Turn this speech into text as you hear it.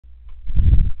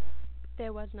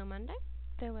There was no Monday.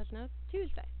 There was no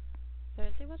Tuesday.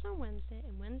 Thursday was on Wednesday,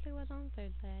 and Wednesday was on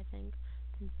Thursday, I think.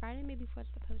 And Friday maybe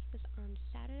forced to post this on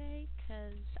Saturday,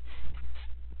 because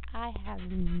I have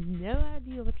no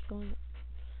idea what's going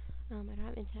on. I don't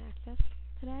have internet access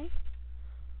today.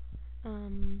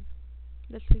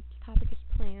 This week's topic is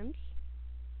plans.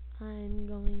 I'm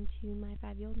going to my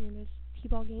 5-year-old neighbor's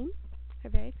t-ball game, her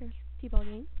very first t-ball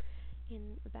game,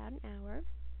 in about an hour.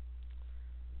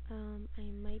 I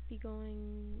might be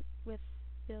going with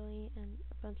Billy and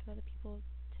a bunch of other people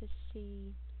to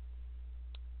see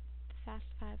the Fast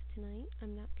Five tonight.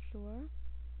 I'm not sure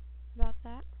about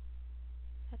that.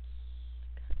 I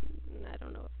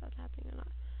don't know if that's happening or not.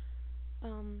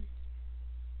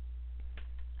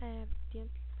 I have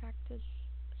dance practice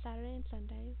Saturday and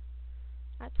Sunday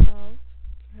at 12,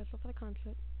 rehearsal for the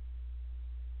concert.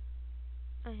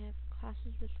 I have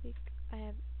classes this week. I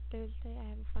have Thursday, I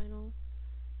have a final.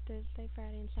 Thursday,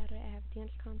 Friday, and Saturday, I have a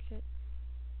dance concert.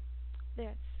 There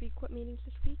are 3 court meetings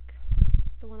this week.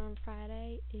 The one on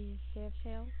Friday is sheriff's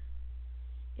sale.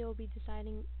 It will be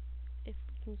deciding if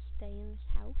we can stay in this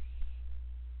house.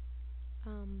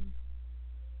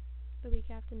 The week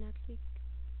after next week,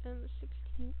 and the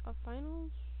 16th are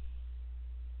finals.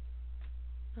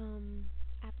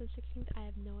 After the 16th, I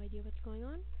have no idea what's going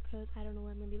on, because I don't know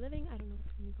where I'm going to be living. I don't know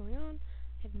what's going to be going on.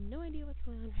 I have no idea what's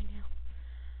going on right now.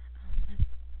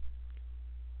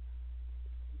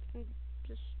 I'm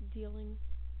just dealing.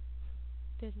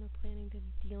 There's no planning, there's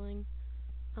dealing.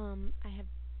 I have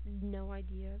no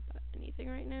idea about anything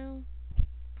right now.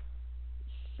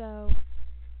 So,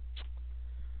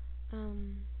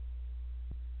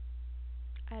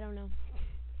 I don't know.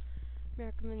 My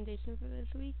recommendation for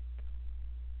this week,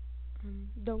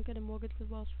 don't get a mortgage with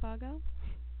Wells Fargo.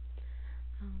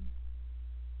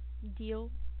 Deal.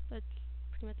 That's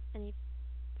pretty much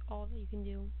all that you can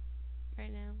do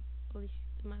right now, at least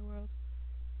in my world.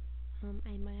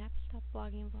 I might have to stop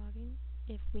blogging and vlogging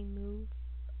if we move.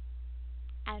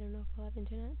 I don't know if I'll have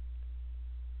internet.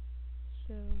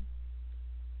 So,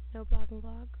 no blog and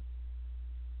vlog.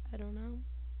 I don't know.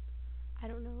 I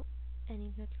don't know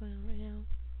anything that's going on right now.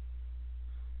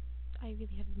 I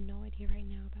really have no idea right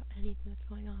now about anything that's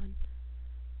going on.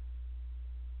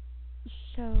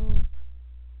 So,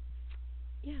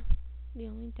 yeah. The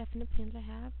only definite plans I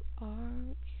have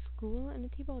are school and a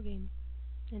t-ball game.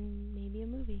 And maybe a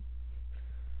movie.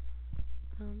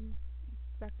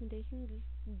 Recommendation,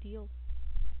 just deal.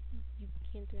 You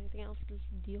can't do anything else, just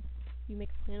deal. You make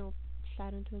a plan, it'll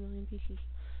shatter into a million pieces.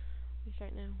 At least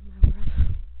right now, in my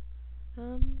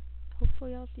world.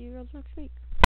 Hopefully I'll see you girls next week.